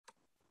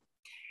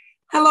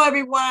Hello,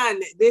 everyone.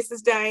 This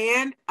is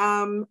Diann.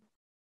 I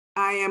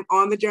am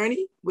on the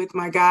journey with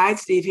my guide,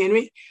 Steve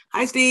Henry.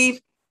 Hi, Steve.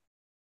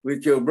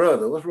 With your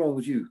brother. What's wrong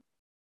with you?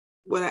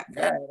 What?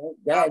 God,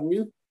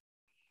 you?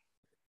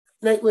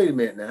 Nate, wait a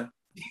minute now.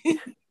 I'm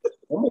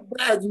gonna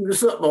guide you to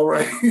something, all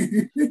right.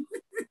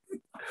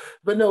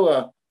 But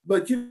no,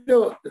 but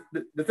the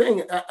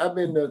thing I've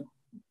been.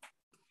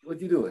 What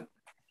you doing?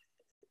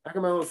 How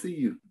come I don't see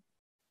you?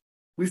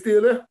 We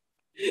still there?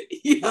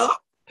 Yeah.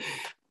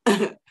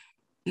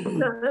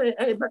 I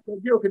ain't about to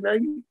joking now.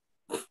 You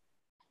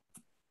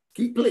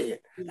keep playing.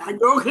 I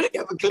go click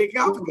up and click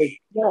off.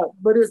 Yeah,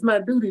 but it's my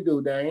duty,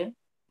 though, Diane.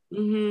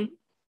 Mm-hmm.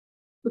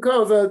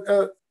 Because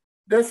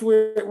that's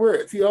where it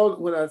works. See,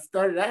 when I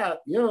started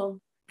out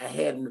young, I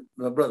had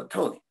my brother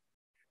Tony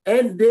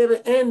and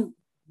David and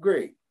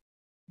Greg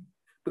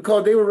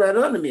because they were right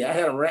under me. I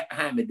had them right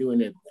behind me doing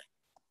everything.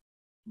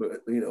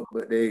 But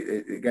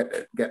they got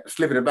to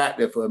slipping about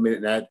there for a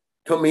minute. And I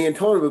told me and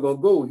Tony were gonna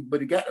go,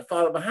 but he got to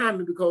follow behind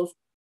me because.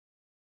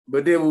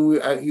 But then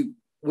when he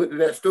went to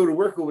that store to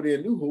work over there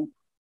in New Hope,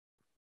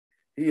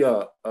 he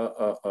got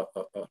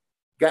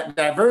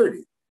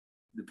diverted.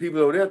 The people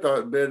over there thought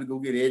it better to go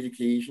get an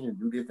education and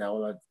do this and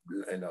all that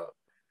and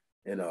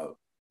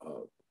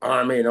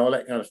army and all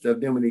that kind of stuff.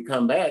 Then when he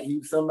come back, he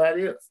was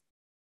somebody else.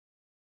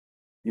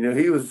 You know,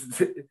 he was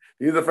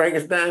a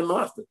Frankenstein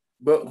monster.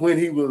 But when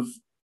he was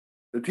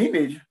a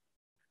teenager,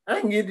 I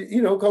can get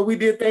because we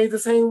did things the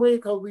same way.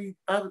 Because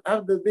I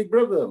was the big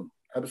brother of them.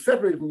 I was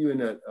separated from you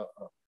and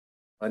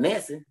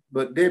Nancy,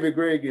 but David,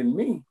 Greg, and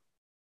me,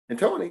 and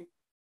Tony.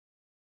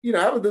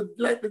 I was the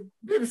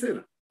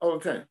babysitter all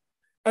the time.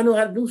 I know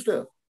how to do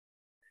stuff,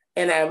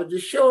 and I would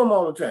just show them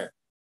all the time.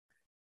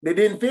 They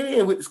didn't fit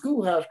in with the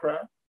schoolhouse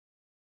crowd,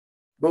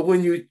 but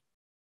when you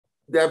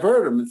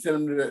divert them and send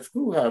them to that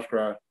schoolhouse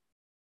crowd,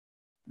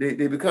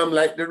 they become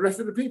like the rest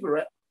of the people,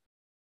 right?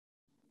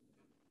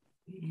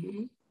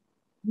 Mm-hmm.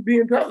 You're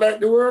being taught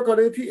like the world, or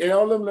they teach, and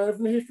all of them learn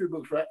from the history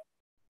books, right?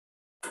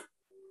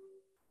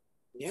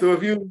 Yeah. So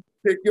if you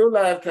take your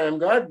lifetime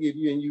God give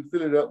you and you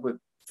fill it up with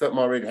something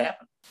already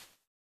happened,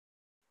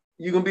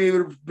 you gonna be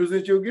able to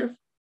present your gift?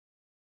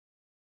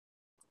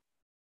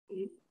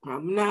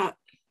 I'm not.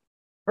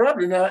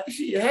 Probably not.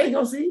 How you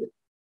gonna see it?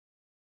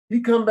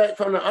 He come back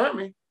from the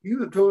army. He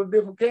was a totally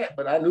different cat,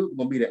 but I knew it was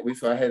gonna be that way.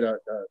 So I had the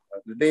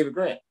David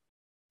Grant.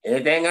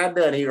 Everything I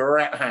done, he was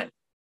right behind me.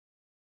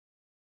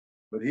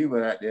 But he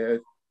went out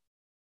there,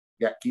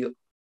 got killed.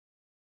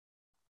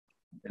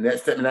 And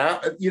that's now,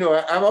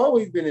 I've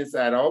always been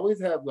inside. I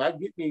always have. I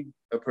get me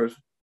a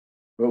person,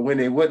 but when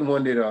they wasn't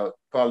one that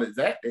fall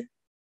exactly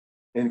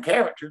in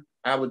character,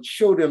 I would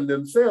show them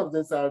themselves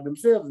inside of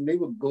themselves, and they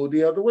would go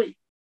the other way.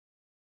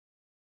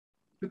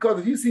 Because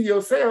if you see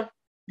yourself,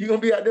 you're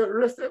gonna be out there with the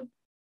rest of them.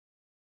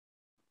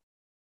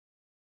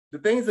 The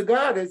things of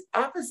God is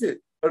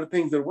opposite of the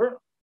things of the world.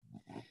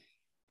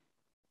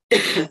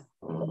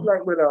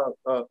 Like with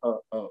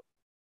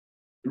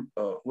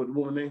what the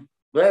woman name?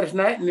 Gladys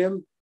Knight and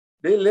them,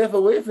 they left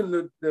away from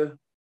the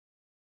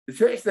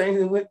church things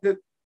and went to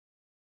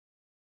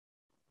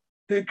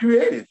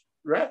creative,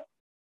 right?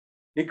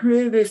 They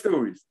created their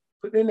stories,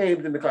 put their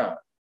names in the cloud,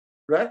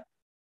 right?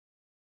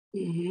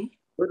 Mm-hmm.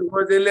 But the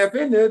ones they left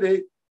in there,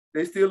 they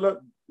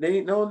still they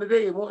ain't known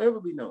today. It won't ever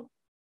be known.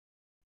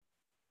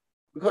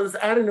 Because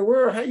it's out in the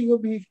world. How you gonna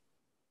be?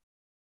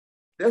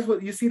 That's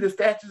what you see the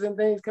statues and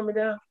things coming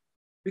down.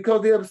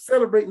 Because they're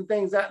celebrating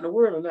things out in the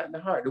world and not in the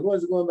heart. The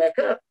ones that are going back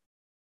up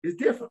is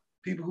different.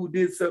 People who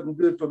did something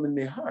good from in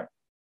their heart.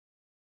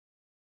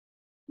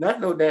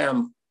 Not no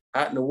damn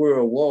out in the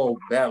world wall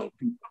battle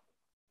people.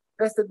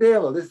 That's the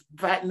devil. That's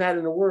fighting out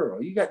in the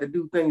world. You got to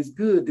do things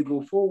good to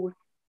go forward.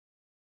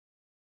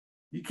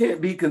 You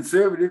can't be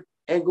conservative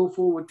and go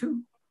forward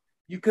too.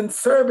 You're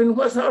conserving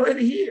what's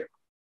already here.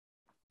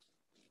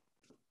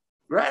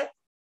 Right?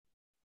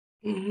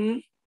 Mm-hmm.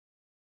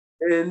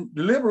 And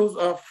the liberals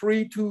are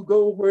free to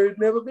go where it's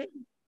never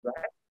been,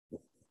 right?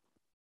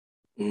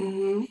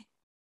 Mm-hmm.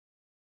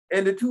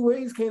 And the two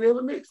ways can't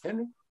ever mix,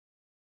 can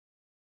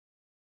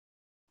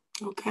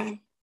they? Okay.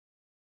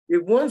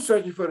 If one's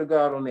searching for the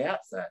God on the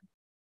outside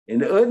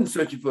and the other's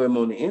searching for him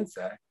on the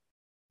inside,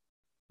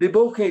 they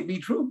both can't be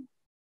true.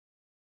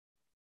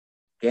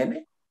 Can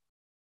they?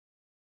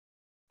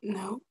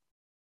 No.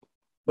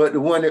 But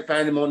the one that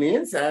finds him on the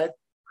inside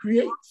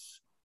creates.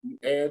 You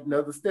add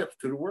another steps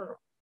to the world.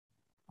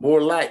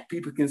 More light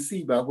people can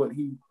see by what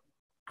he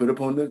put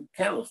up on the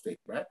candlestick,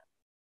 right?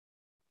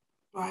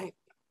 Right.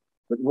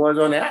 But the ones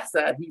on the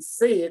outside, he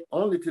said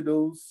only to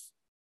those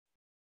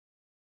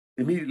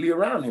immediately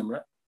around him,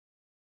 right?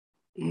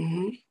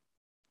 Mm-hmm.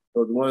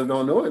 So the ones that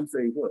don't know him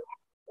say, what?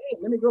 Hey,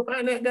 let me go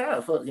find that guy,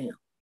 fuck him.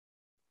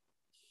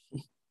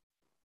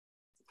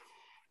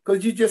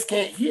 Because you just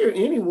can't hear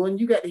anyone.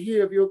 You got to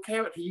hear of your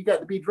character. You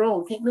got to be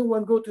drawn. Can't no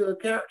one go to a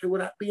character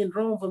without being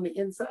drawn from the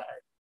inside.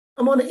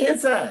 I'm on the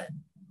inside.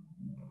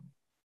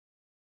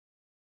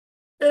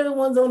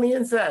 Everyone's on the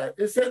inside,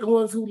 except the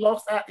ones who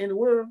lost out in the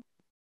world.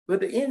 But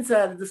the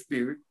inside is the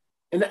spirit,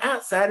 and the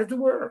outside is the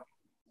world.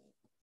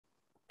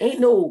 Ain't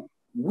no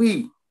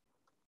we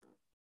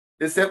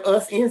except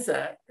us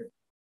inside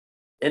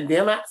and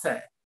them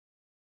outside.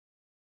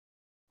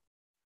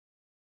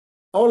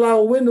 All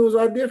our windows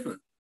are different.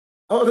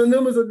 All the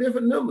numbers are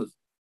different numbers.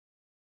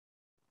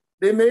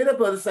 They're made up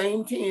of the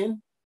same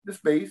 10, the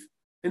space,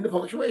 and the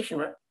punctuation,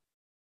 right?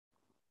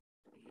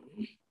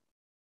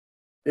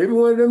 Every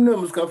one of them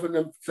numbers come from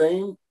the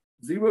same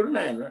 0 to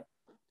 9, right?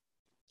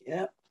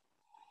 Yep.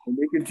 And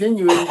they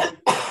continue in.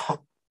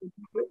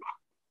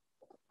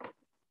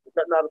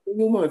 Not a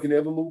single one can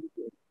ever move.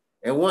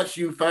 And once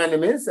you find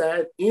them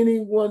inside,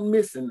 anyone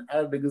missing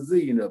out of the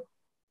gazillion of them,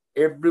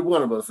 every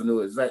one of us will know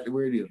exactly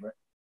where it is, right?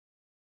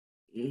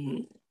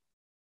 Mm-hmm.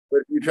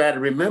 But if you try to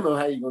remember,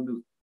 how you gonna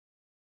do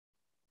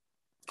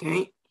it?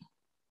 Okay.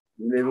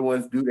 And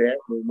everyone's do that.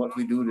 And once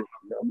we do this,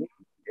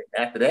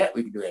 after that,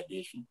 we can do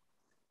addition.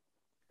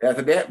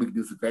 After that, we can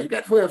do subtraction. You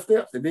got 12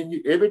 steps. And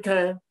then every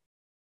time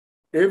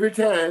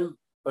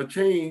a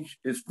change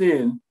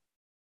extends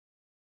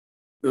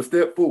the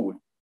step forward,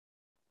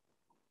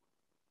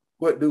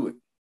 what do it?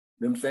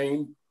 Them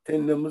same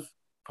 10 numbers,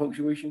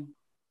 punctuation,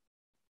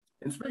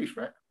 and space,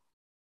 right?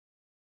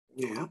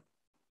 Yeah.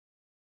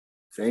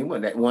 Same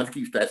one. That one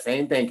keeps that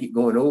same thing, keep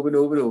going over and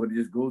over and over. It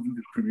just goes through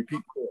the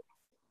repeat.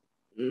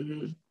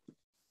 Mm-hmm.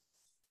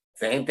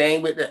 Same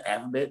thing with the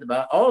alphabet,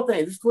 about all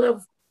things. It's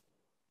 12.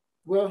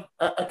 Well,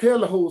 I tell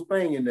the whole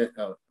thing in that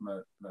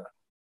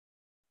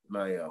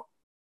my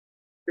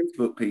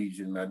Facebook page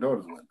in my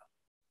daughter's window.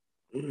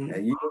 Mm-hmm.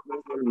 And you don't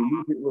know what a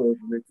relief it was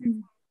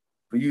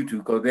for you two,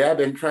 because they have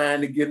been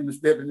trying to get them to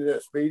step into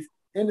that space,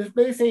 and the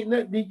space ain't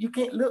nothing. You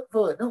can't look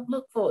for it. Don't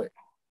look for it.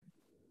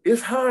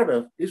 It's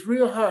harder. It's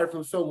real hard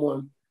for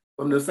someone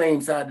from the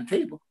same side of the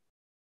table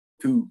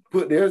to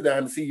put theirs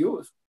down to see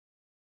yours.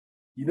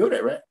 You know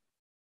that, right?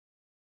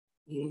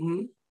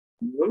 Mm-hmm.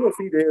 You're gonna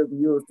see theirs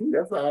and yours too.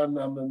 That's why I'm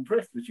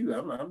impressed with you.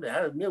 I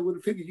never would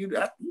have figured you.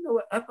 You know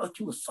what? I thought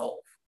you were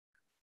soft.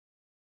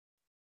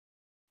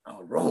 I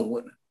was wrong,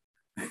 wasn't I?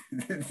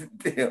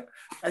 Damn,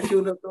 I sure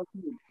enough thought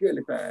you were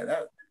fairly fine.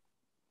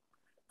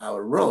 I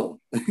was wrong.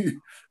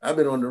 I've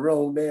been on the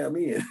wrong damn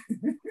end.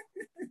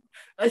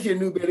 I should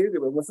have knew better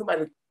anyway.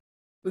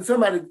 When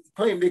somebody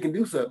claims they can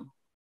do something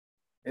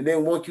and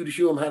then want you to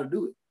show them how to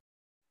do it,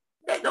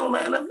 that don't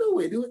line up no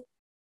way, do it?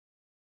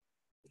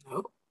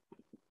 No.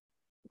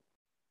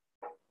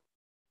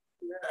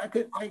 I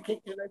can't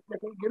get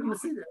them to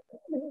see that.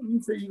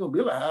 You say you're gonna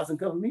build a house and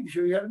come to me to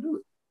show you how to do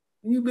it.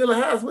 When you build a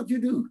house, what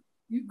you do?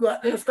 You go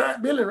out there and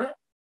start building, right?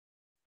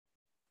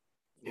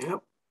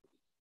 Yep.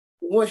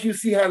 Once you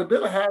see how to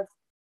build a house,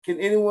 can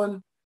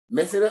anyone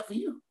mess it up for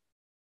you?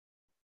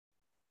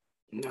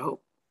 No.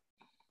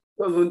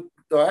 Because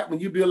when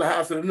you build a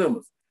house with the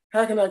numbers,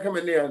 how can I come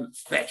in there and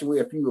snatch away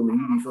a few of them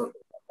and you be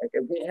something? Like,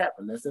 it can't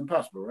happen. That's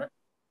impossible, right?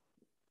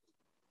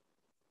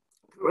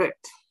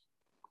 Correct.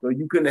 So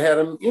you couldn't have had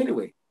them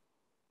anyway.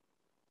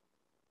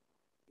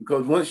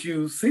 Because once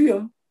you see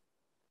them,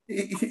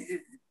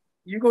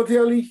 you're going to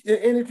tell each,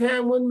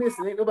 anytime one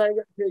missing, ain't nobody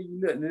got to tell you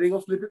nothing. They're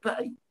going to slip it by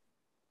you.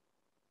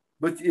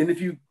 And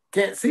if you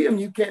can't see them,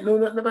 you can't know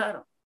nothing about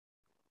them.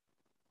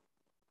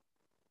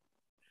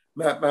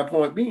 My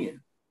point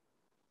being,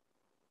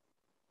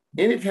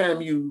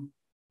 anytime you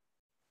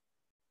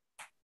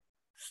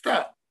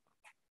stop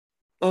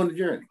on the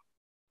journey,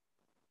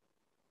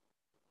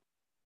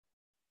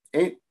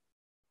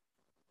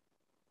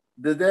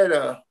 does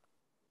that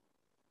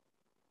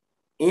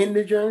end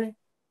the journey?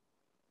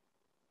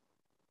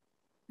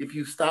 If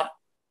you stop?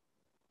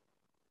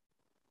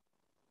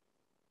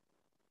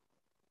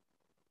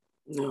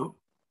 No.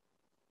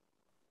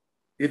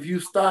 If you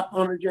stop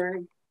on the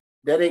journey,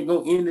 that ain't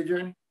gonna end the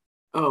journey?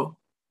 Oh,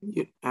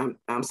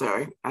 I'm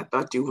sorry. I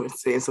thought you were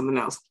saying something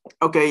else.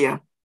 Okay, yeah.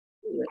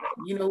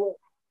 You know what?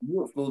 You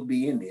weren't supposed to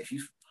be in this.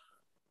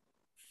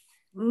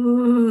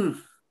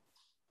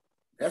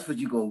 That's what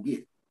you're gonna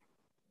get.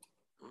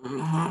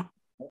 Mm-hmm.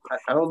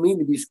 I don't mean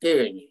to be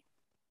scaring you.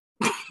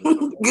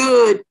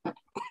 Good.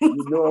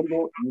 You know I'm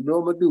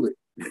gonna do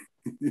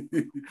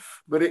it.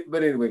 but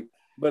anyway,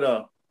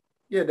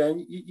 yeah,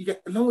 Dan, you got,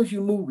 as long as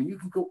you're moving, you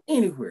can go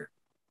anywhere.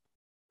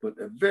 But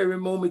the very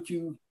moment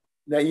you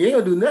ain't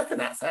gonna do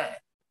nothing outside.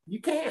 You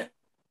can't.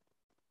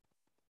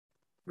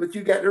 But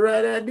you got the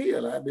right idea.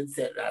 I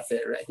sat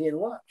right here and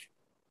watch.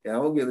 And I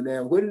don't give a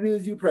damn what it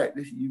is you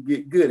practice. You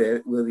get good at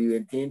it, whether you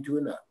intend to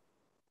or not.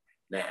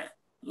 Now,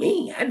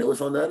 me, I know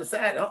it's on the other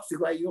side. I don't see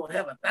why you don't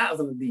have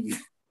 1,000 of these.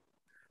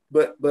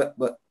 But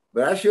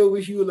I sure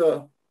wish you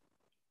would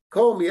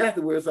call me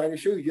afterwards so I can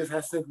show you just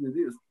how simple it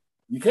is.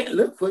 You can't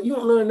look for it. You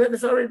don't learn nothing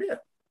that's already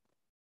there.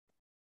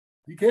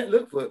 You can't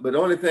look for it. But the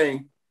only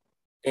thing,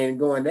 and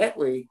going that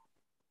way,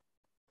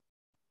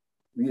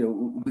 you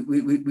know,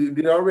 we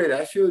did already.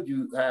 I showed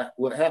you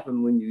what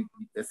happened when you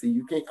see,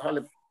 you can't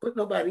hardly put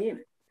nobody in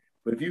it.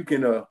 But if you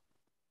can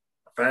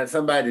find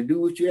somebody to do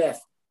what you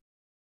ask,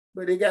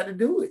 but they got to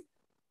do it.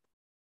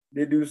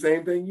 They do the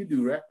same thing you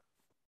do, right?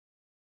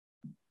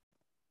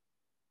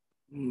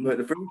 Mm-hmm. But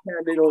the first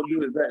time they don't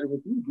do exactly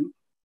what you do,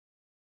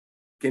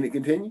 can it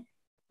continue?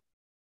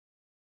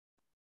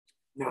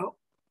 No.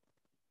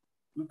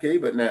 Okay,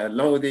 but now as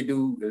long as they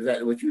do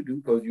exactly what you do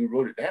because you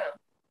wrote it down,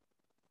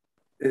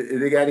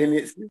 they got any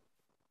excuse.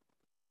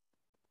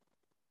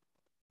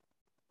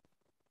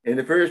 And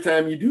the first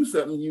time you do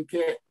something, you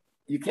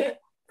can't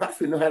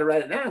possibly know how to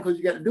write it down because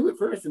you got to do it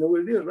first to know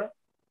what it is, right?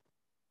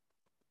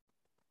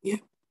 Yeah.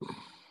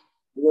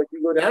 Once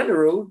you go down the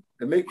road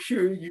to make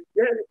sure you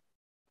get it,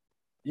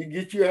 you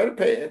get you out of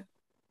pad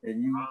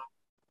and you.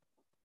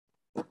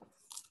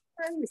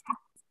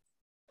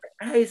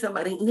 Hey,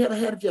 somebody never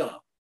had a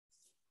job,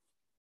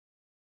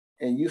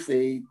 and you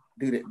say,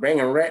 "Do that, bring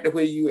them right to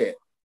where you at."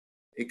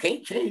 It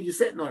can't change. You're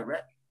sitting on it,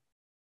 right?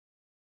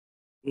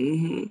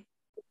 Mm-hmm.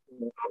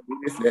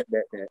 This, that,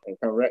 and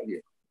come right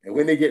here. And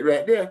when they get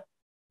right there,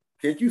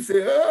 can't you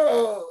say,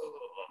 "Oh,"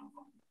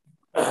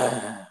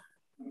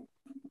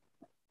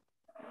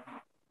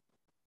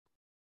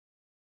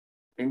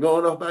 and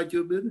going off about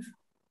your business,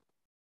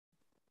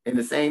 and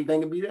the same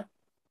thing will be there.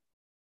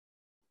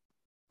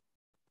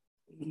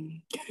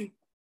 Okay.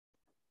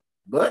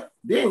 But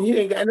then you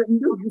ain't got nothing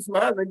to do. You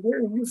smile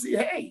again and you see,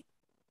 hey,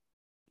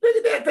 look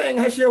at that thing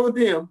I share with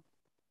them.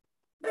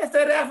 That's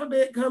that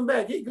alphabet come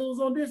back. It goes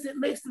on this, it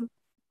makes them,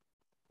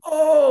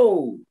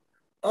 oh,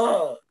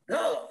 pa.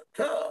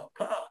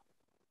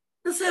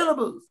 The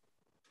syllables.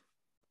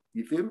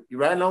 You feel me? You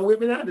riding on with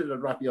me now? Did I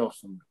drop you off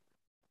somewhere?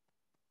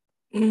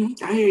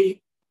 I hear you.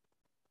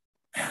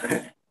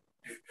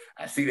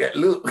 I see that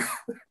look.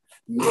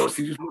 You ought to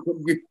see this look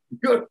I'm giving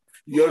you.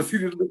 You ought to see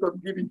this look I'm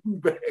giving you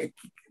back.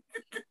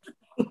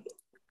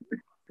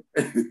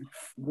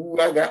 Ooh,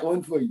 I got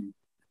one for you.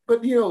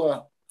 But you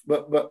know,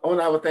 but on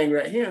our thing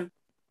right here,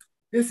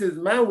 this is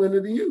my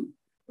window to you.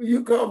 When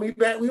you call me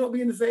back, we don't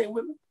be in the same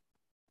window.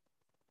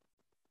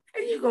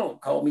 Hey, you gonna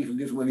call me from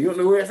this window? You don't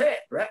know where it's at,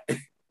 right?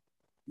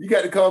 You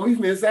got to call me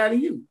from inside of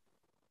you,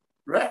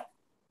 right?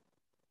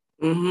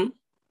 Mm-hmm.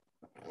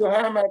 So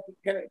how am I?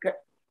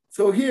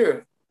 So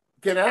here,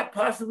 can I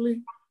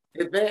possibly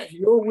advance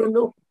your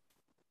window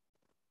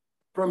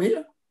from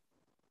here?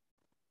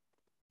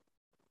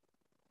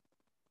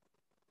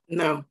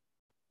 No.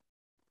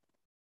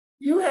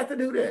 You have to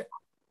do that.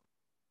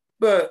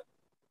 But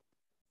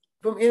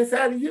from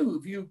inside of you,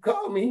 if you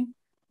call me,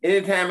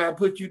 anytime I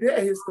put you there,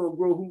 it's gonna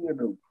grow who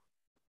window.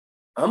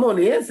 I'm on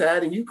the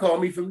inside and you call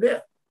me from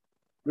there.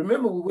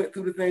 Remember, we went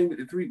through the thing with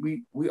the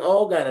three, we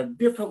all got a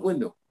different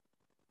window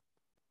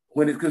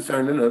when it's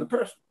concerned another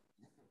person.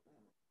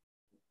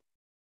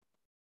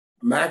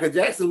 Michael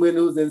Jackson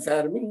window is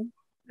inside of me,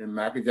 and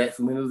Michael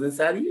Jackson window is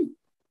inside of you.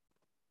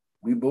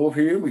 We both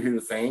hear, we hear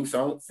the same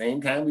song,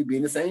 same time, we be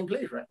in the same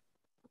place, right?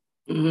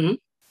 Mm-hmm.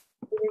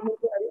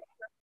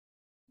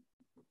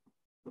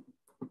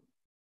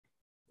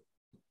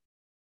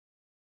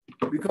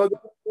 Because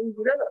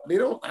they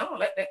don't, I don't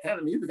like that kind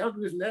of music. I'm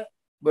listening to that.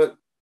 But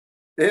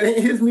that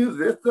ain't his music.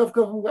 That stuff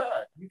comes from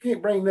God. You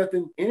can't bring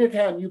nothing.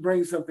 Anytime you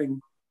bring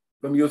something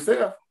from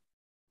yourself,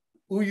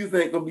 who you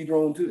think gonna be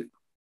drawn to it?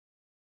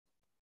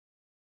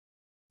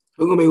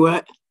 Who's gonna be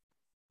what?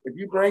 If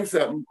you bring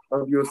something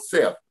of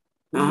yourself,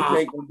 who you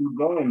think gonna be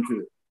drawn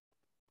to it?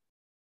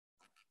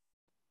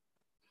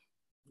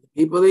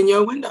 People in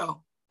your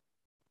window.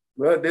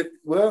 Well,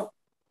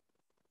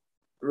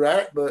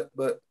 right, but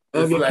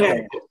Of it's your like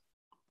character.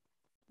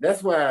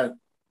 that's why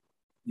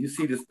you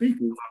see the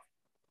speakers.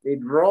 It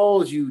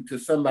draws you to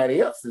somebody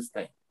else's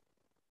thing.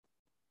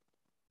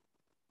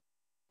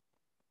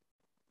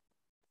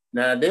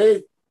 Now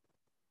they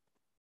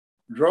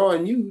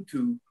drawing you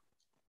to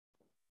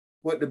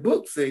what the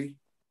book say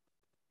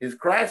is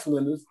Christ's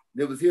windows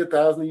that was here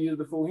 1,000 years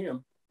before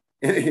him.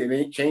 And it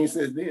ain't changed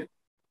since then.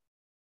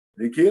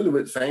 They killed him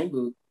with the same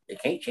book.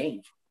 It can't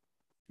change.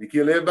 They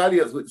kill everybody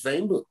else with the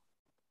same book.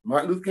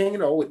 Martin Luther King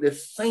and all with the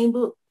same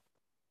book.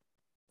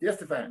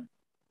 Justifying.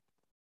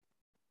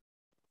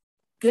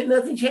 Can't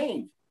nothing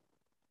change.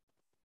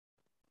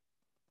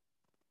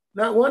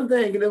 Not one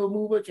thing can ever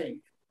move or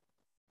change.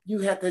 You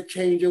have to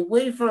change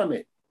away from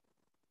it.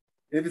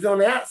 If it's on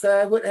the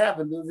outside, what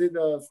happens? Does it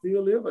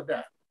still live or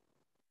die?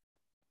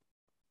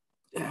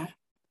 Yeah.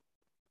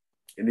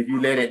 And if you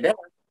let it die,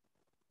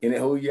 can it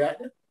hold you out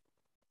there?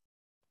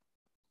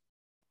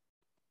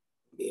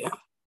 Yeah.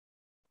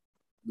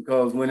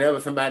 Because whenever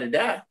somebody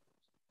dies,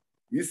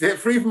 you set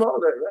free from all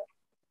that, right?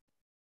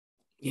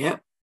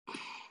 Yep.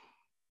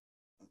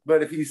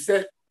 But if he's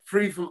set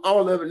free from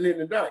all of it in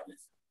the darkness,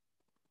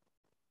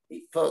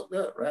 he fucked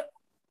up, right?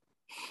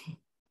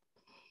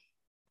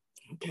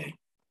 Okay.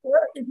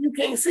 Well, if you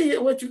can't see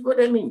it, what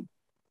that mean?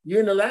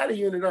 You're in the light or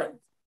you're in the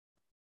darkness?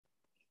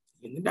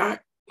 In the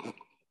dark.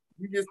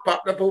 You just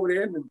popped up over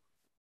there in the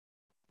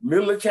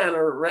middle of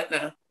China right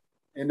now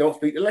and don't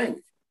speak the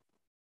language.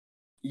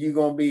 You're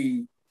gonna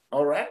be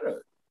all right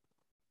or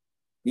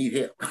need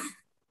help?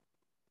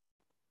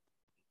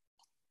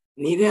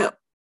 Need help.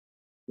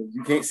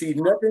 You can't see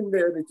nothing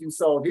there that you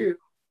saw here.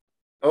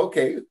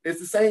 Okay, it's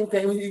the same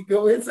thing when you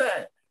go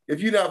inside. If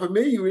you're not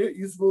familiar with it,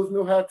 you're supposed to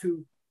know how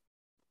to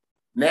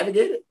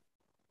navigate it.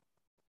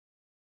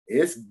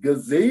 It's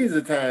gazillions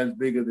of times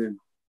bigger than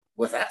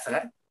what's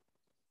outside.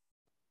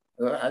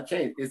 I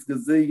changed. It's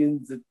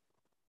gazillions of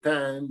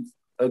times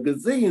a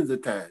gazillions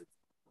of times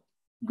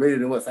greater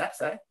than what's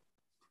outside.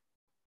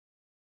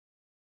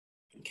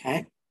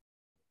 Okay.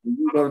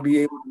 You're going to be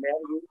able to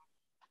navigate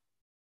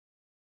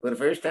for the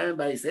first time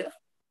by yourself?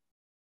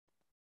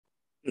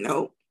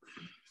 No.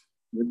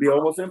 It'd be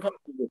almost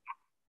impossible.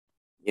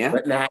 Yeah.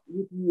 But now,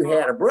 if you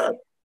had a brother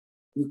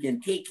who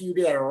can take you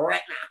there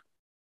right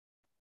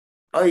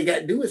now, all you got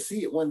to do is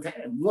see it one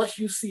time. Once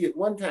you see it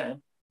one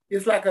time,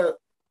 it's like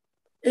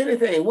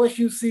anything. Once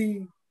you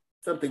see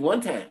something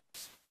one time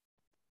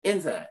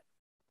inside,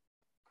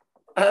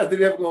 how's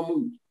it ever going to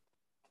move?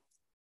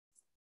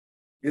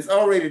 It's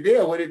already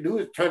there. What it do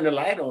is turn the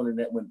light on in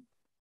that window.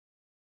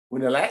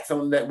 When the light's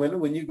on in that window,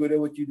 when you go there,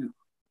 what you do?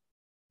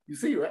 You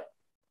see, right?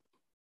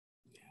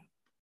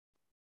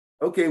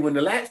 Okay, when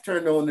the lights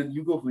turn on, and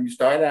you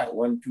start out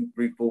 1, 2,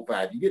 3, 4,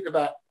 5. You get to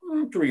about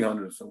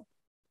 300 or so.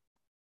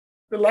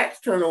 The lights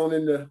turn on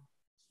in the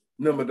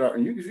number dark,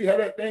 and you can see how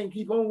that thing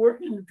keep on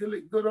working until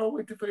it goes all the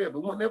way to forever.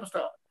 It won't never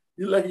stop.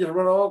 You like just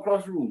run all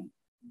across the room.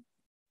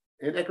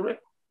 Ain't that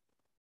correct?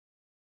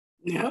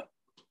 Yeah.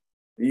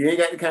 You ain't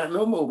got to count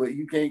no more, but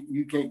you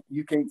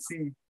can't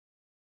see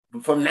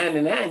from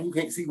 99. You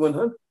can't see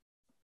 100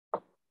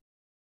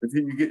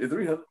 until you get to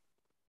 300.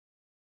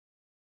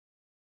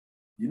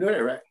 You know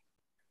that, right?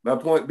 My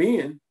point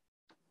being,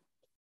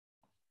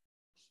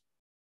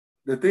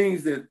 the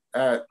things that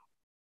I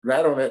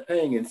write on that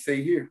thing and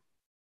say here,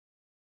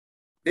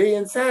 they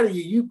inside of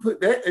you. You put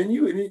that in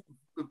you, and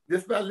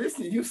just by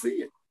listening, you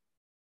see it.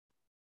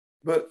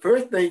 But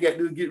first thing you got to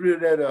do is get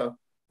rid of that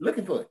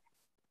looking for it.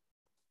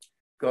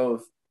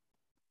 Because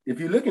if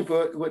you're looking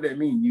for it, what that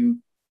mean? You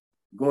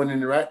going in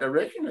the right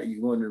direction, or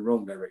you going in the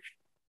wrong direction?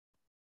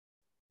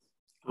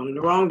 In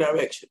the wrong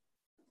direction.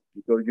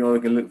 Because you only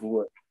can look for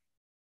what?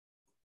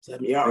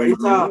 Something you already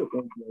saw.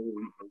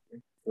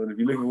 But if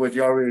you look for what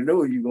you already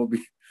know, you're gonna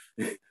be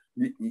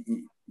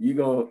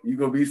you're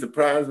gonna be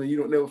surprised when you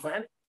don't never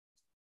find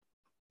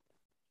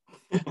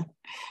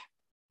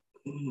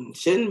it.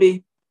 Shouldn't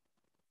be.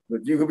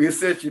 But you're gonna be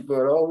searching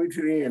for it all the way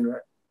to the end,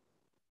 right?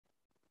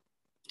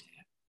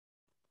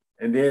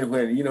 And then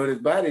when this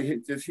body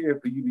hits just here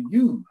for you to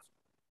use,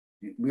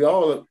 we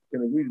all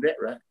can agree to that,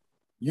 right?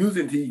 Use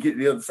it until you get to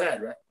the other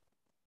side, right?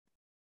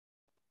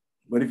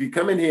 But if you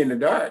come in here in the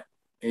dark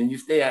and you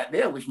stay out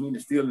there, which means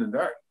it's still in the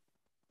dark,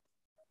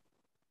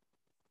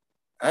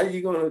 how are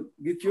you gonna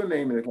get your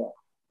name in the cloud?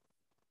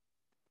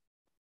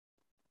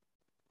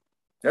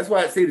 That's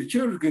why I say the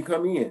children can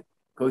come in,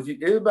 because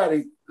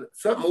everybody,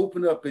 something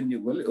open up in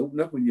you. Well, it open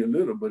up when you're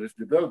little, but it's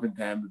developing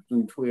time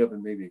between 12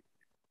 and maybe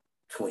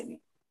 20.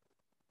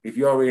 If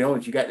you already on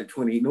it, you got to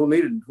 20, no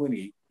later than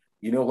 20.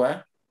 You know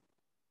why?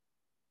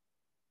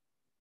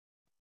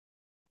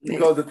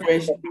 Because the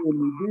things that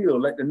you reveal,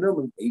 like the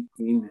numbers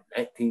 18,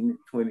 19,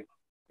 20.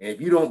 And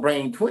if you don't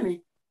bring 20,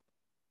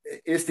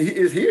 it's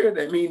here.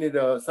 That means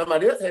that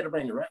somebody else had to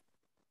bring it, right?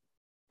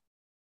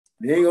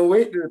 They ain't gonna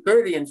wait till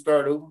 30 and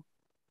start over.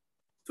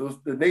 So it's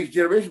the next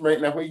generation right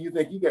now, where you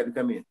think you got to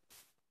come in?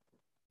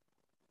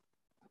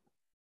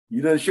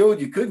 You done showed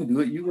you couldn't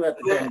do it. You gonna have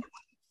to come.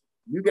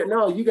 You got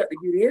to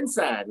get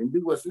inside and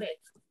do what's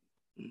next.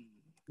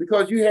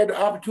 Because you had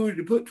the opportunity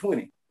to put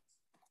 20.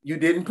 You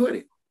didn't put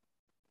it.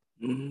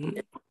 Mm-hmm.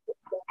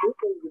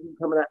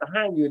 Coming out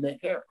behind you in that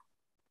character.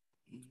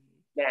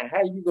 Now, how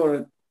are you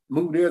going to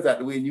move theirs out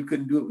the way and you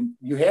couldn't do it?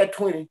 You had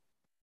 20.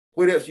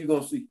 What else you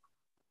going to see?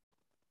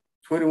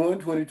 21,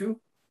 22?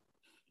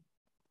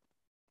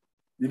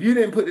 If you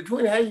didn't put the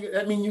 20,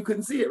 that mean you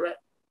couldn't see it, right?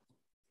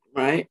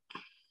 Right.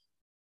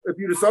 If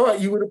you'd have saw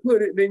it, you would have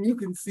put it, then you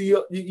can see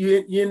you're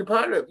in the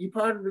part of it. You're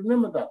part of the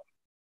number dot.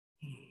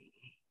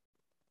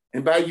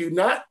 And by you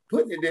not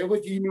putting it there,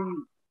 what you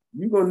mean?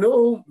 You're going to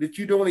know that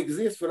you don't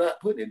exist without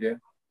putting it there.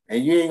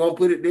 And you ain't going to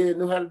put it there and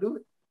know how to do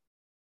it.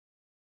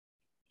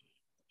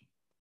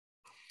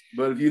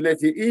 But if you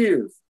let your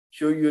ears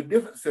show you a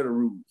different set of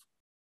rules,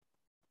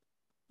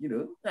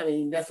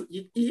 that's what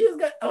your ears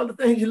got, all the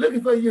things you're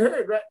looking for, you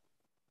heard, right?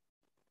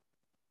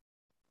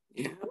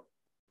 Yeah.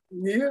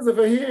 Your ears are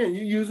for hearing,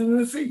 you're using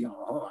them to see.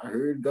 Oh, I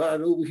heard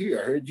God over here.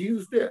 I heard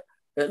Jesus there.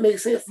 That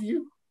makes sense to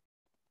you?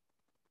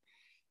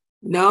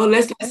 No,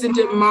 let's listen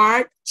to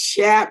Mark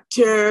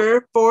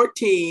chapter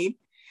 14.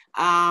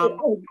 I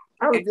was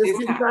just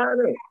getting tired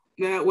of it.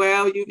 No,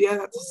 well, you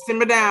have to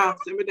simmer down.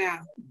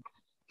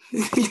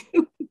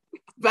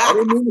 I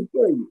didn't mean to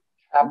tell you.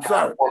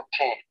 Chapter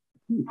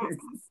 14.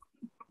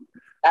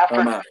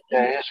 After 2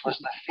 days was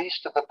the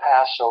feast of the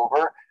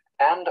Passover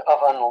and of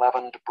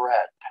unleavened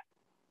bread.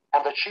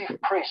 And the chief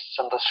priests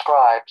and the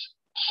scribes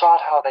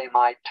sought how they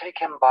might take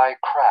him by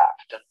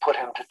craft and put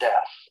him to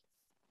death.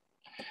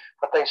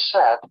 But they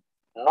said,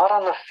 not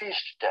on the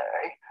feast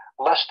day,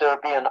 lest there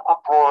be an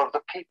uproar of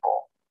the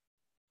people.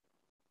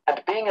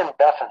 And being in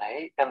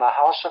Bethany, in the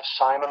house of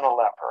Simon the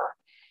leper,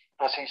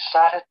 as he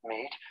sat at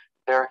meat,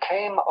 there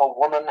came a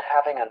woman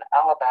having an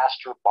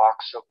alabaster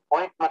box of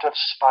ointment of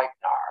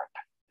spikenard,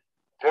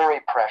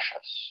 very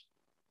precious.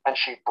 And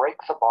she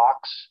brake the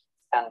box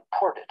and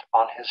poured it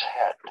on his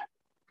head.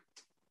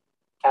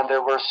 And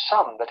there were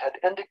some that had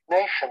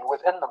indignation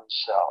within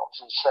themselves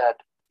and said,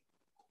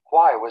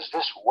 why was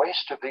this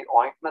waste of the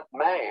ointment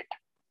made?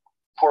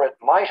 For it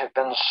might have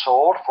been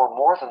sold for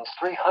more than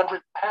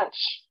 300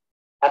 pence,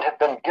 and have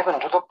been given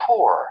to the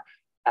poor.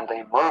 And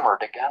they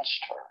murmured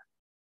against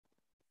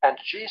her. And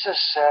Jesus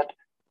said,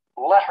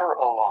 Let her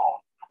alone.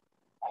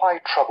 Why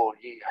trouble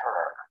ye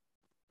her?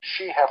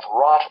 She hath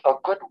wrought a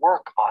good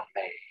work on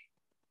me.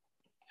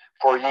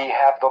 For ye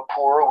have the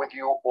poor with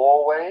you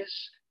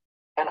always,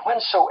 and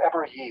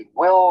whensoever ye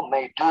will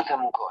may do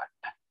them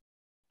good.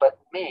 But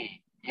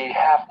me ye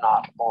have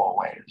not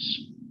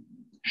always.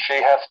 She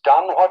hath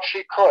done what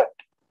she could,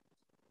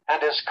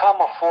 and is come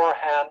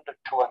aforehand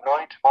to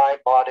anoint my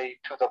body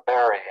to the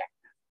burying.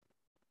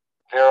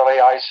 Verily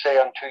I say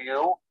unto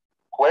you,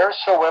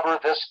 wheresoever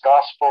this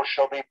gospel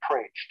shall be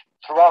preached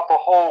throughout the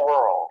whole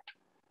world,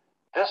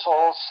 this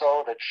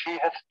also that she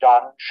hath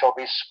done shall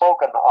be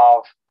spoken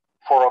of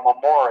for a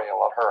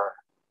memorial of her.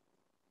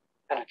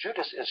 And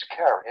Judas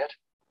Iscariot,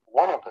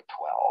 one of the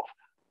 12,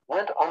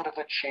 went unto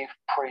the chief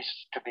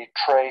priests to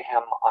betray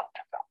him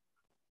unto them.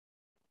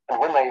 And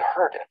when they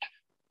heard it,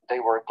 they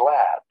were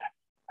glad,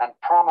 and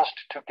promised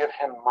to give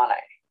him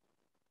money.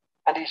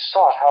 And he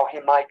sought how he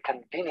might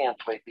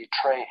conveniently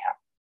betray him.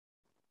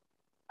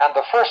 And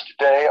the first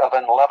day of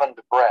unleavened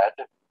bread,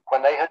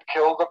 when they had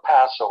killed the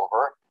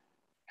Passover,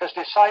 his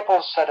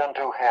disciples said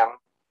unto him,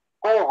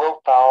 Where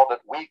wilt thou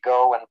that we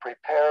go and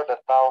prepare that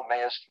thou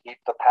mayest eat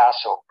the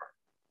Passover?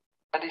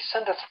 And he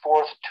sendeth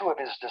forth 2 of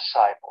his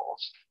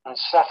disciples, and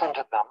saith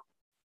unto them,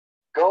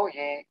 Go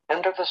ye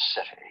into the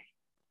city,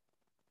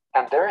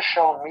 and there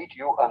shall meet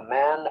you a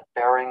man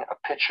bearing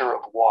a pitcher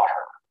of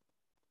water.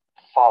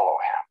 Follow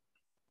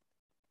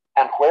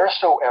him. And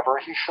wheresoever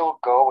he shall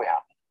go in,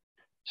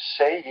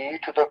 say ye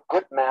to the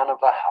good man of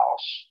the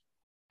house,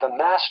 The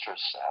master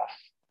saith,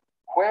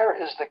 Where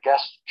is the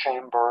guest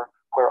chamber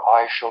where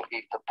I shall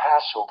eat the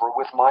Passover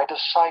with my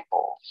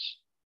disciples?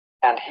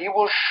 And he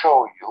will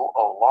show you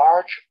a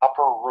large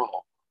upper room,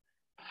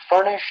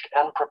 furnished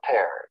and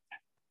prepared.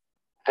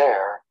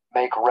 There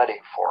make ready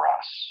for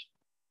us.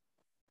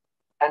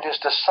 And his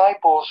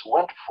disciples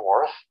went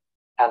forth,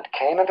 and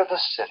came into the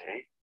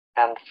city,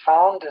 and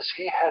found as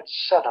he had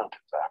said unto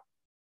them,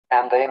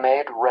 and they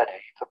made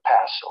ready the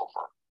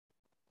Passover.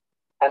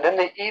 And in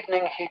the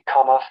evening he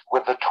cometh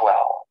with the 12.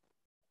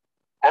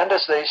 And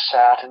as they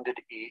sat and did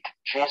eat,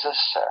 Jesus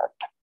said,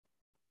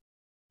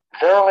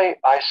 Verily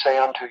I say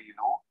unto you,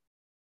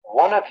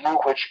 one of you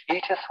which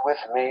eateth with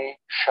me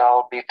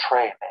shall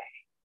betray me.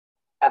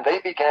 And they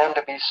began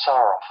to be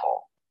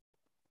sorrowful,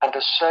 and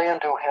to say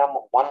unto him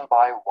one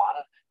by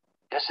one,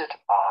 Is it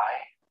I?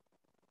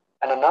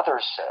 And another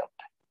said,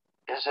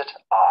 Is it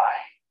I?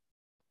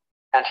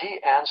 And he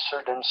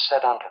answered and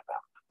said unto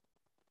them,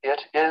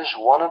 It is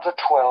one of the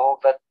 12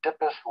 that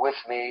dippeth with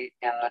me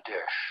in the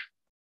dish.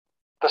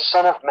 The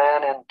Son of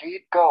Man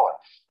indeed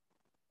goeth,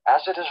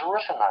 as it is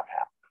written of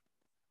him.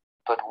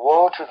 But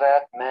woe to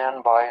that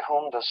man by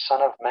whom the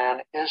Son of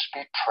Man is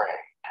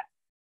betrayed.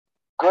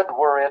 Good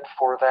were it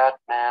for that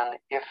man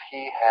if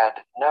he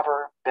had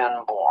never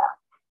been born.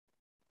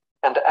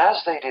 And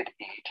as they did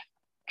eat,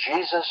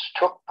 Jesus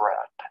took bread,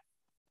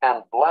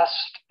 and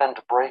blessed and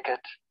brake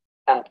it,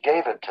 and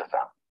gave it to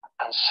them,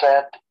 and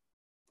said,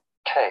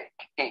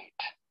 Take, eat,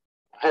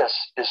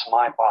 this is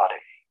my body.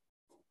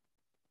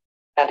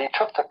 And he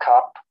took the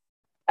cup,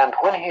 and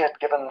when he had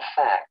given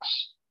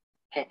thanks,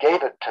 he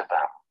gave it to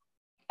them,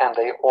 and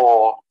they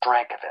all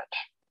drank of it.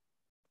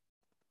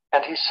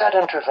 And he said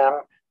unto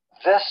them,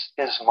 This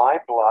is my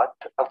blood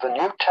of the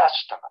New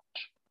Testament,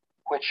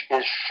 which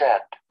is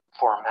shed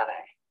for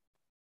many.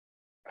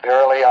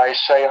 Verily I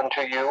say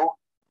unto you,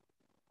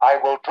 I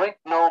will drink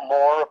no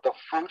more of the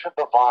fruit of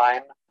the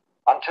vine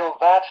until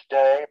that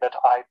day that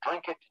I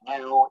drink it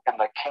new in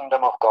the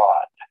kingdom of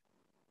God.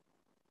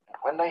 And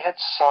when they had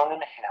sung an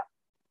hymn,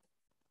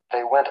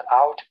 they went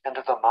out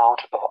into the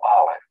Mount of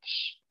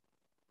Olives.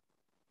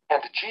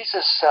 And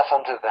Jesus saith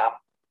unto them,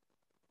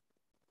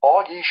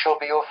 All ye shall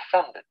be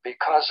offended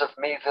because of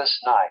me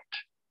this night.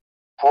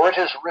 For it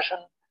is written,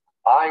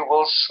 I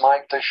will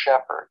smite the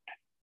shepherd,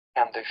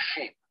 and the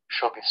sheep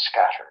shall be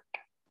scattered.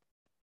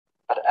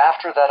 But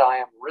after that I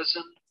am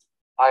risen,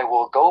 I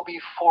will go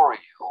before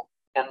you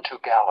into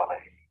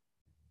Galilee.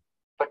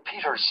 But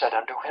Peter said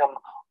unto him,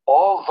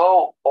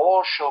 Although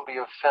all shall be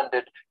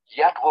offended,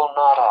 yet will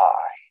not I.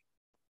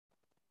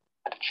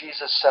 And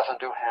Jesus saith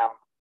unto him,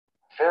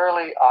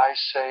 Verily I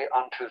say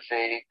unto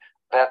thee,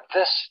 that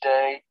this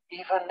day,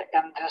 even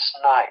in this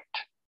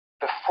night,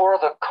 before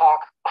the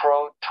cock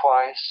crowed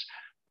twice,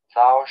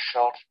 thou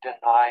shalt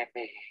deny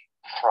me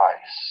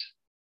thrice.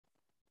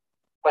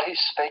 But he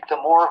spake the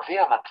more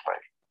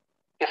vehemently,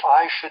 If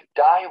I should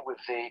die with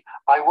thee,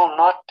 I will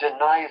not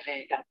deny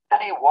thee in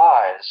any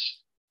wise.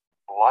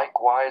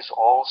 Likewise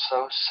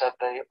also said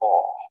they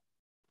all.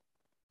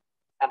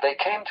 And they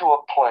came to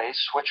a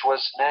place which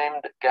was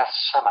named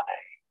Gethsemane.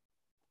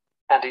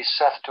 And he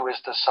saith to his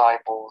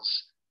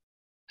disciples,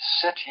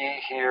 Sit ye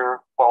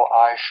here while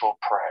I shall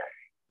pray.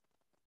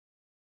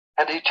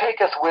 And he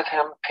taketh with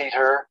him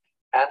Peter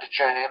and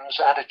James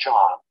and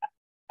John,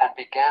 and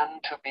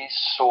began to be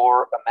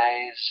sore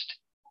amazed,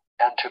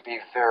 and to be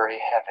very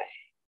heavy.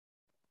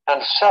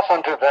 And saith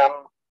unto them,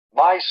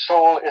 My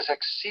soul is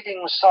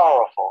exceeding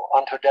sorrowful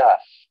unto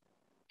death.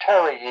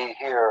 Tarry ye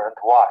here and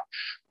watch.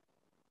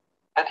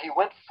 And he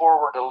went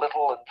forward a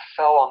little and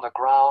fell on the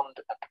ground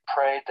and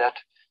prayed that,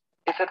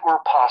 if it were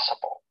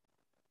possible,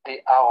 the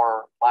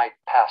hour might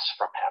pass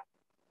from him.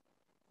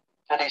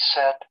 And he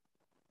said,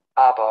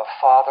 Abba,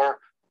 Father,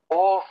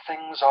 all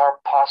things are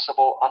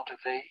possible unto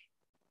thee.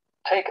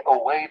 Take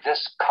away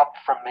this cup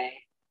from me.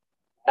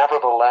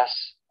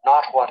 Nevertheless,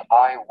 not what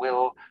I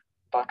will,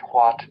 but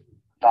what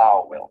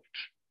thou wilt.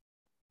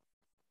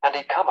 And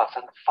he cometh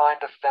and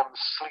findeth them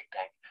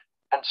sleeping,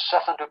 and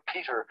saith unto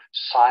Peter,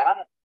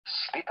 Simon,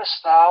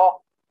 sleepest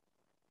thou?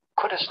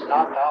 Couldest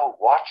not thou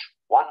watch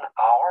 1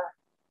 hour?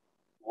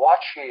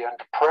 Watch ye and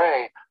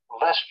pray,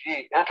 lest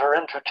ye enter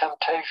into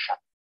temptation.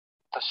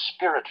 The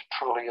spirit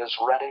truly is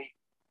ready,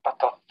 but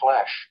the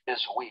flesh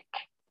is weak.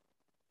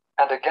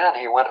 And again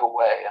he went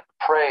away and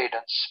prayed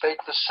and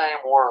spake the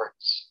same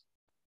words.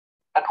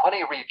 And when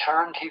he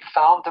returned, he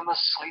found them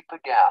asleep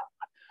again,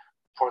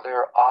 for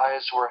their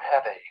eyes were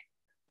heavy,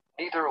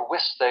 neither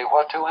wist they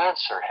what to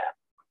answer him.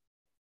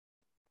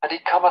 And he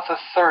cometh a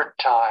third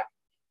time,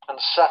 and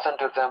saith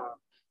unto them,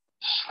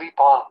 Sleep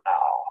on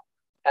now,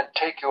 and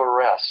take your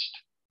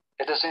rest.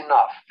 It is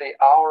enough, the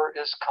hour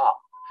is come.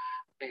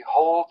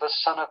 Behold, the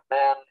Son of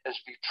Man is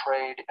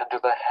betrayed into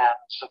the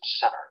hands of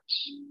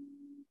sinners.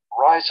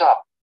 Rise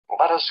up,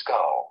 let us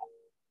go.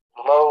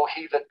 Lo,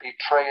 he that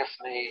betrayeth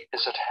me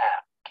is at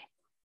hand.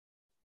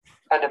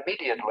 And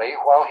immediately,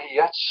 while he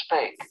yet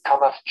spake,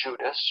 cometh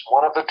Judas,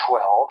 one of the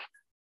 12,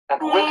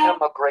 and with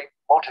him a great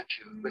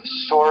multitude, with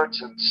swords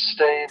and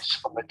staves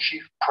from the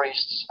chief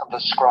priests and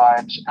the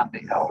scribes and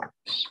the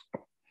elders.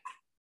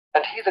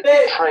 And he that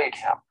betrayed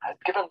him had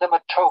given them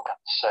a token,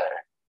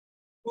 saying,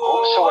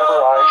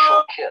 Whomsoever I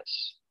shall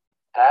kiss,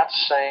 that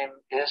same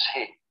is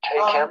he.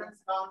 Take him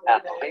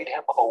and lead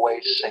him away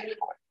safely.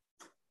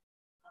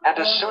 And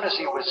as soon as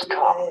he was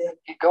come,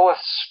 he goeth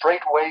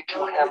straightway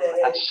to him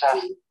and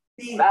saith,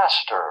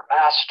 Master,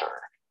 Master,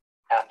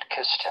 and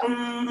kissed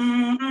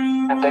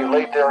him. And they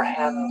laid their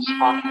hands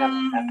on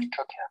him and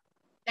took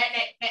him.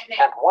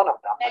 And one of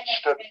them that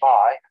stood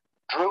by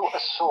drew a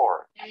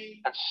sword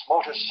and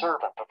smote a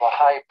servant of the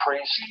high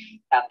priest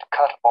and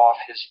cut off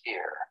his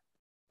ear.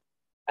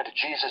 And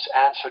Jesus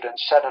answered and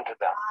said unto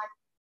them,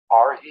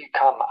 Are ye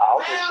come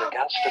out as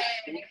against a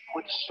thief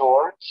with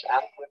swords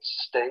and with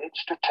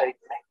staves to take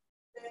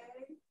me?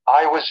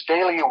 I was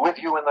daily with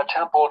you in the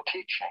temple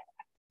teaching,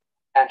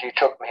 and ye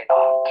took me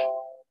not.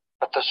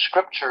 But the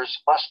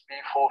scriptures must be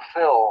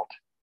fulfilled.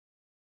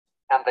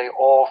 And they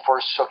all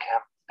forsook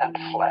him and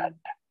fled.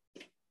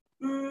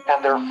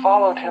 And there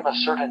followed him a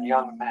certain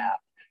young man,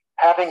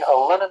 having a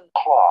linen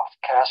cloth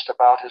cast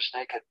about his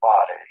naked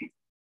body.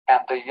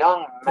 And the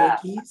young man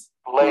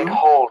laid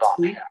hold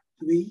on him.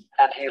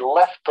 And he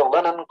left the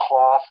linen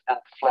cloth and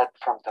fled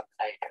from them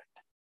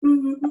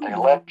naked. And they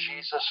led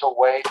Jesus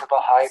away to the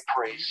high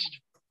priest.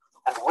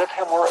 And with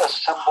him were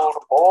assembled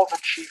all the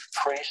chief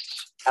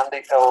priests and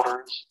the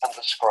elders and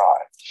the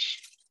scribes.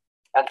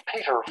 And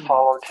Peter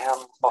followed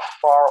him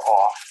afar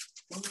off,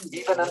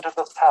 even into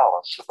the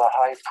palace of the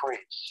high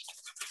priest.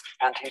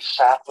 And he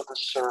sat with the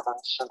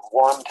servants and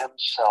warmed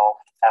himself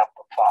at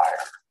the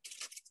fire.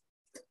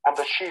 And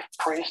the chief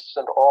priests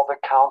and all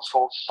the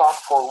council sought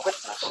for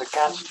witness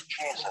against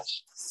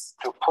Jesus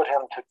to put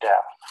him to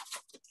death,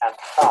 and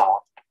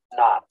found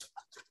none.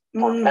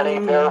 For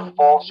many bare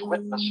false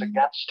witness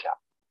against him,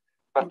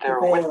 but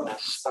their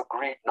witness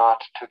agreed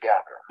not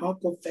together.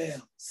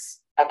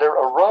 And there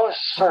arose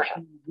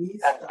certain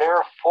and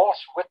bare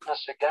false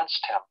witness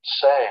against him,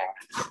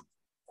 saying,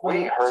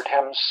 We heard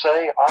him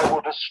say, I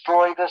will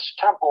destroy this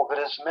temple that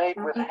is made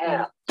with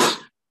hands,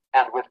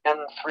 and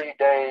within 3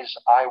 days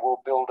I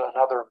will build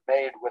another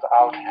made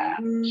without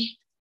hands.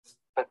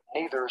 But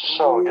neither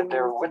so did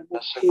their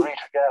witness agree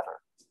together.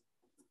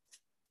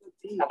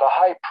 And the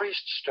high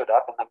priest stood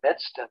up in the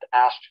midst and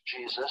asked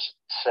Jesus,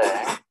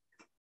 saying,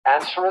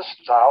 Answerest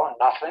thou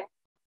nothing?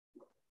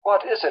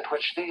 What is it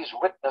which these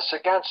witness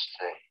against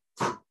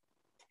thee?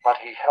 But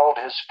he held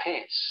his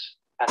peace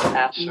and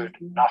answered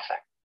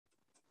nothing.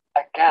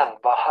 Again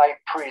the high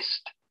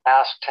priest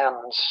asked him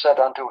and said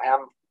unto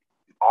him,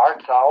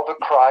 Art thou the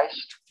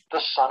Christ, the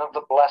Son of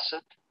the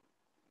Blessed?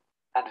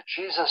 And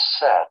Jesus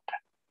said,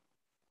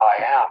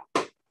 I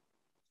am.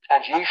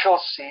 And ye shall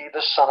see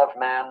the Son of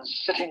Man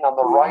sitting on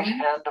the right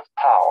hand of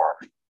power,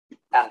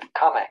 and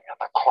coming in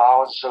the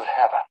clouds of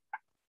heaven.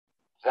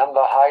 Then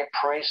the high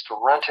priest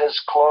rent his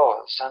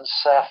clothes, and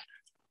saith,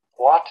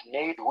 What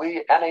need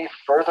we any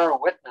further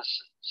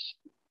witnesses?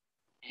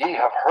 Ye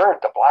have heard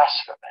the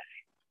blasphemy.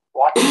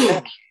 What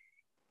think ye?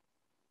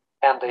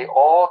 And they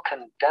all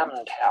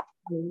condemned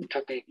him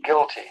to be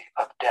guilty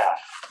of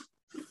death.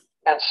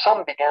 And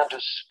some began to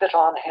spit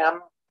on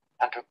him,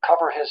 and to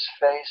cover his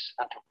face,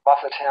 and to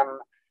buffet him,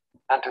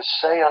 and to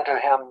say unto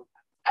him,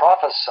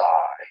 Prophesy.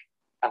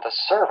 And the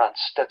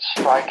servants did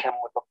strike him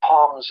with the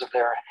palms of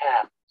their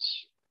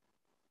hands.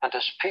 And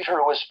as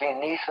Peter was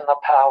beneath in the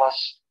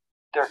palace,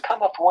 there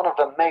cometh one of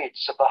the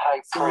maids of the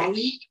high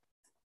priest.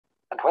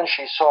 And when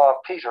she saw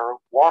Peter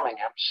warming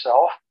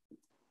himself,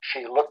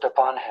 she looked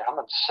upon him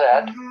and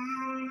said,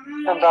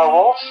 And thou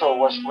also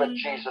wast with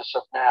Jesus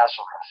of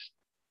Nazareth.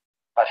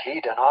 But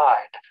he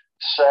denied,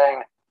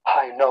 saying,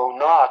 I know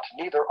not,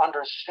 neither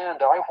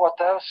understand I what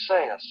thou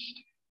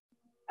sayest.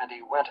 And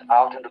he went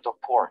out into the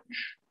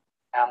porch,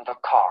 and the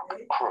cock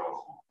crew.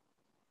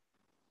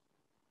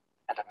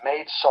 And a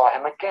maid saw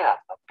him again,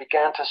 and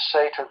began to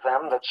say to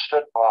them that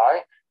stood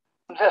by,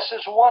 This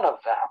is one of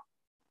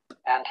them.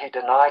 And he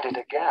denied it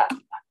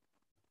again.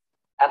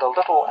 And a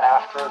little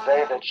after,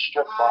 they that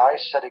stood by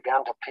said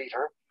again to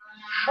Peter,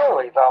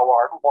 Surely thou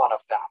art one of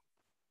them.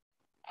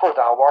 For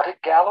thou art a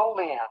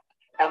Galilean,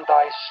 and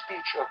thy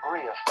speech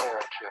agreeth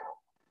thereto.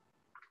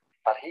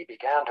 But he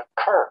began to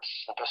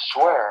curse and to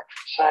swear,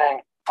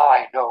 saying,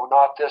 I know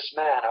not this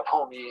man of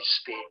whom ye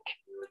speak.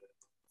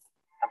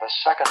 And the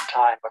second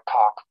time the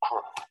cock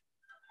crew.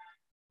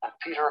 And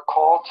Peter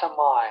called to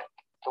mind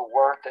the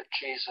word that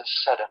Jesus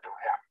said unto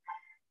him,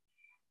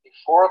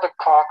 Before the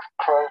cock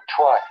crow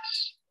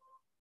twice,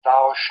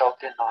 thou shalt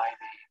deny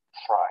me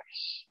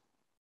thrice.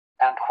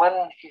 And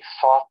when he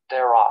thought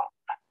thereon,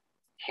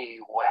 he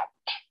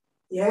wept.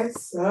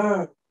 Yes,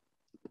 sir.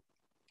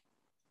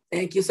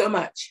 Thank you so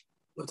much.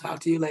 We'll talk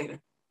to you later.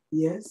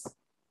 Yes.